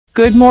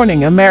Good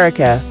Morning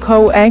America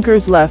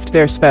co-anchors left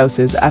their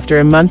spouses after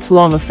a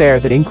months-long affair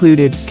that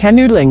included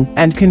canoodling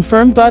and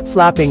confirmed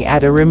butt-slapping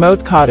at a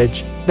remote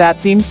cottage.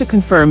 That seems to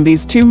confirm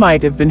these two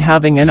might have been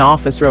having an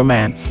office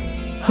romance.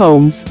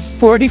 Holmes,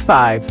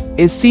 45,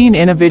 is seen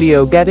in a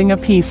video getting a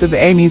piece of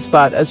Amy's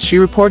butt as she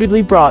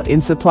reportedly brought in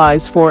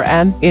supplies for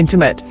an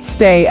intimate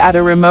stay at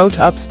a remote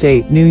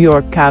upstate New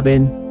York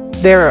cabin.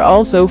 There are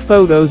also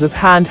photos of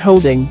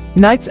hand-holding,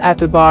 nights at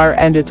the bar,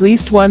 and at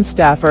least one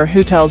staffer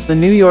who tells the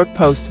New York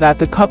Post that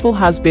the couple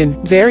has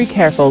been very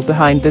careful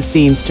behind the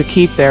scenes to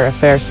keep their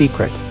affair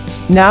secret.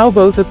 Now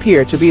both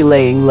appear to be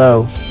laying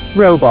low.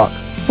 Robach,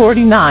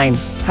 49,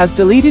 has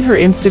deleted her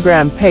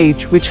Instagram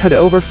page, which had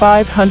over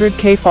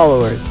 500k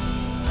followers.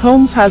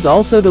 Holmes has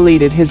also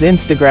deleted his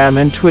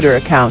Instagram and Twitter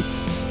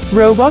accounts.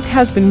 Robach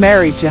has been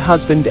married to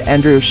husband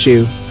Andrew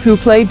Shue, who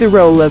played the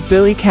role of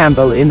Billy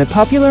Campbell in the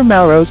popular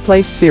Melrose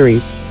Place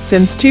series,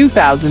 since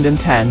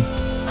 2010.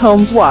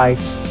 Holmes' wife,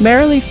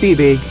 Marilee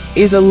Fiebig,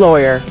 is a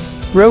lawyer.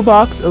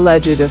 Robach's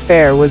alleged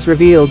affair was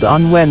revealed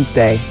on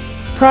Wednesday.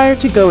 Prior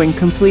to going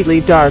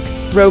completely dark,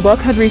 Robach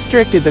had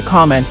restricted the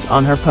comments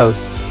on her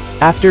posts,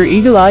 after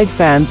eagle-eyed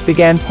fans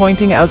began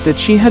pointing out that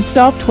she had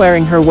stopped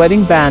wearing her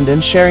wedding band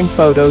and sharing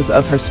photos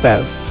of her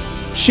spouse.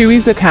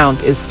 Shue's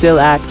account is still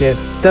active,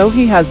 though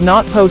he has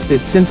not posted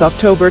since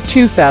October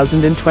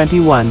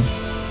 2021.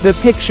 The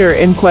picture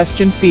in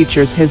question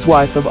features his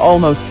wife of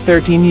almost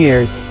 13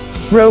 years.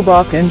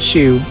 Robach and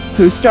Shue,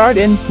 who starred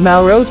in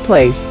Melrose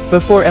Place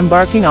before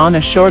embarking on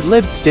a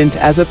short-lived stint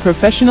as a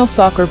professional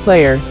soccer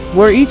player,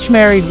 were each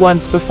married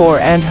once before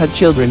and had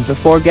children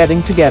before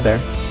getting together.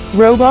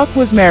 Robach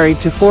was married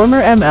to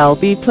former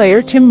MLB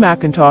player Tim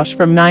McIntosh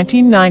from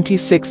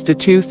 1996 to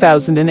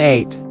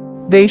 2008.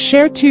 They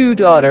share two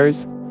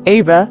daughters,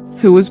 Ava,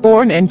 who was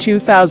born in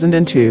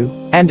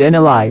 2002, and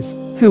Annalise,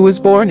 who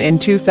was born in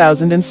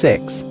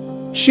 2006.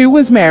 Shue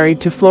was married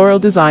to floral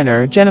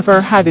designer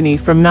Jennifer Haganey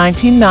from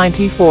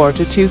 1994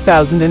 to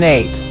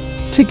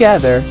 2008.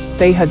 Together,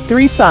 they had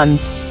three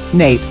sons: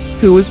 Nate,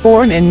 who was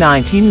born in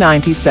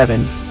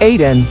 1997,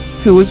 Aiden,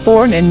 who was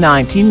born in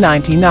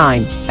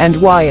 1999,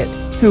 and Wyatt,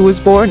 who was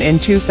born in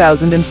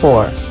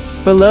 2004.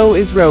 Below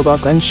is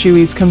Robach and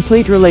Shue's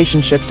complete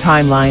relationship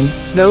timeline,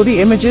 though the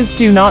images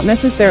do not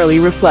necessarily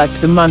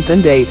reflect the month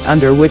and date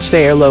under which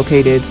they are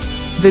located.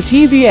 The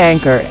TV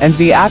anchor and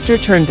the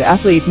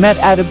actor-turned-athlete met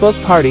at a book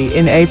party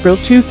in April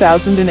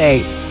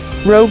 2008.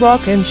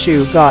 Robach and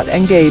Shue got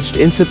engaged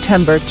in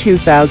September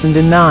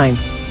 2009.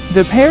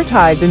 The pair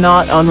tied the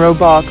knot on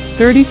Robach's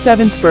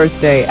 37th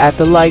birthday at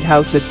the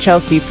Lighthouse at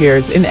Chelsea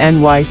Piers in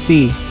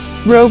NYC.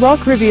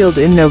 Robach revealed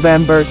in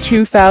November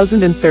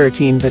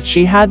 2013 that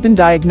she had been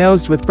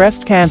diagnosed with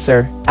breast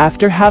cancer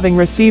after having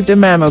received a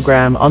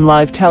mammogram on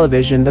live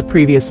television the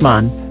previous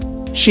month.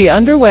 She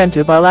underwent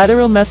a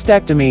bilateral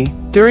mastectomy,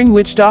 during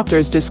which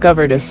doctors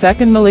discovered a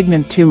second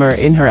malignant tumor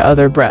in her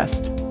other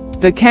breast.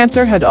 The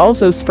cancer had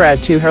also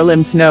spread to her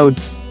lymph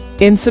nodes.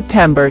 In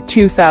September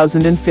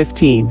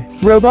 2015,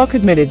 Robach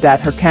admitted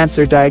that her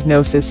cancer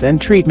diagnosis and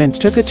treatment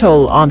took a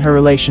toll on her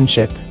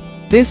relationship.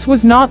 "This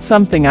was not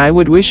something I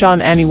would wish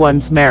on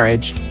anyone's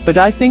marriage, but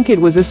I think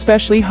it was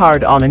especially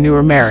hard on a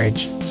newer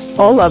marriage.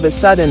 All of a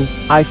sudden,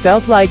 I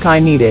felt like I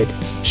needed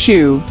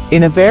Shue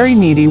in a very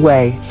needy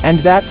way, and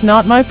that's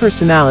not my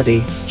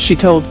personality," she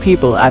told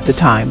People at the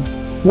time.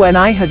 "When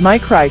I had my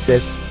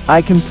crisis,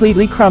 I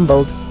completely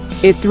crumbled.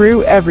 It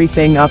threw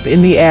everything up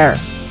in the air.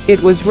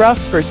 It was rough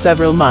for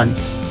several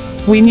months.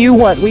 We knew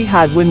what we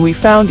had when we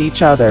found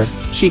each other,"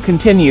 she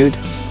continued.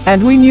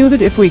 "And we knew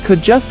that if we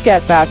could just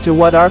get back to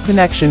what our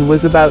connection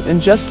was about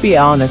and just be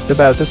honest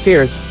about the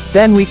fears,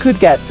 then we could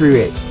get through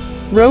it."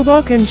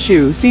 Robach and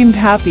Shue seemed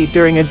happy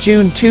during a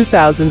June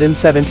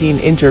 2017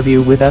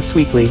 interview with Us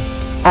Weekly.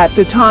 At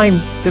the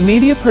time, the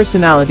media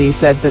personality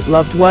said that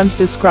loved ones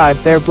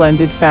described their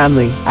blended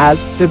family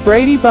as the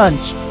Brady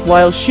Bunch,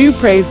 while Shue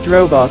praised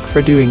Robach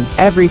for doing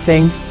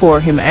everything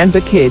for him and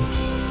the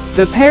kids.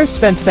 The pair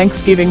spent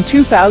Thanksgiving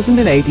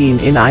 2018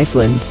 in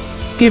Iceland.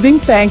 "Giving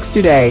thanks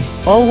today,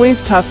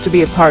 always tough to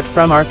be apart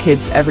from our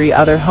kids every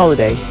other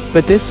holiday,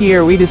 but this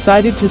year we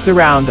decided to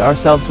surround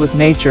ourselves with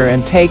nature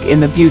and take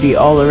in the beauty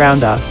all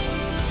around us."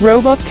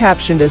 Robach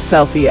captioned a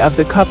selfie of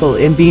the couple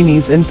in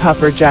beanies and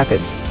puffer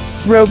jackets.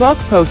 Robach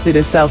posted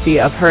a selfie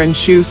of her and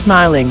Shue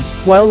smiling,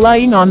 while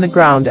lying on the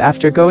ground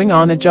after going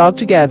on a jog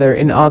together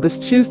in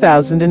August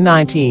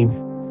 2019.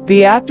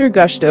 The actor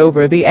gushed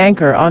over the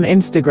anchor on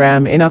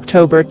Instagram in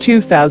October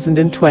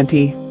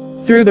 2020.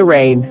 "Through the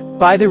rain,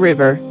 by the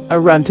river, a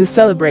run to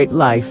celebrate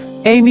life.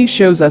 Amy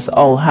shows us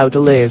all how to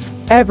live.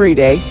 Every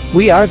day,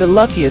 we are the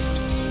luckiest."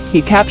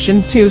 He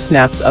captioned two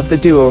snaps of the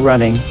duo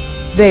running.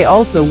 They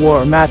also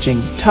wore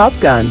matching Top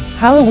Gun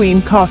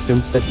Halloween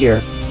costumes that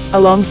year,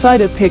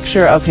 alongside a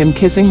picture of him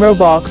kissing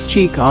Robach's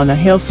cheek on a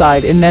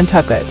hillside in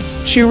Nantucket.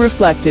 Shue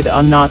reflected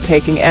on not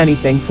taking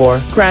anything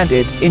for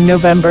granted in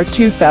November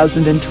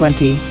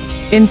 2020.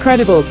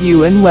 "Incredible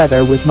view and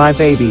weather with my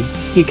baby,"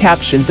 he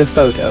captioned the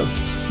photo.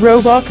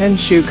 Robach and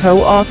Shue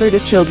co-authored a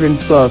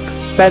children's book,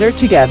 Better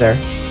Together,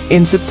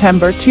 in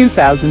September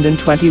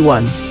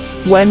 2021.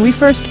 When we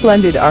first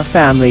blended our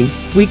family,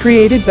 we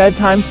created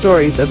bedtime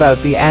stories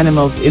about the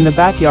animals in the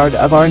backyard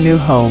of our new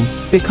home,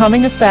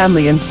 becoming a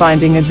family and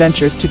finding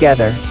adventures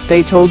together.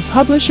 They told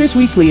Publishers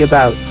Weekly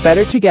about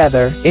Better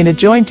Together in a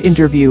joint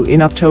interview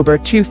in October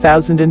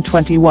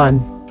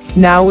 2021.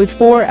 Now with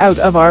 4 out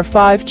of our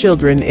 5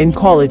 children in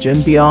college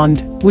and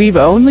beyond, we've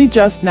only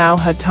just now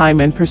had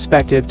time and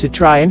perspective to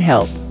try and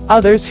help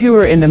others who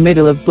are in the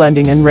middle of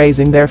blending and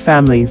raising their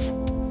families.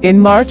 In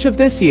March of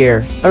this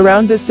year,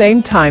 around the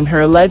same time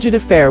her alleged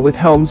affair with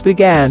Holmes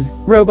began,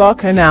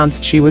 Robach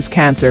announced she was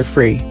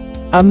cancer-free.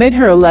 Amid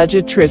her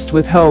alleged tryst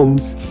with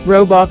Holmes,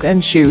 Robach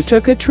and Shu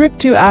took a trip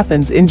to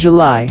Athens in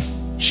July.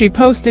 She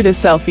posted a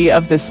selfie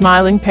of the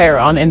smiling pair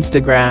on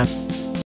Instagram.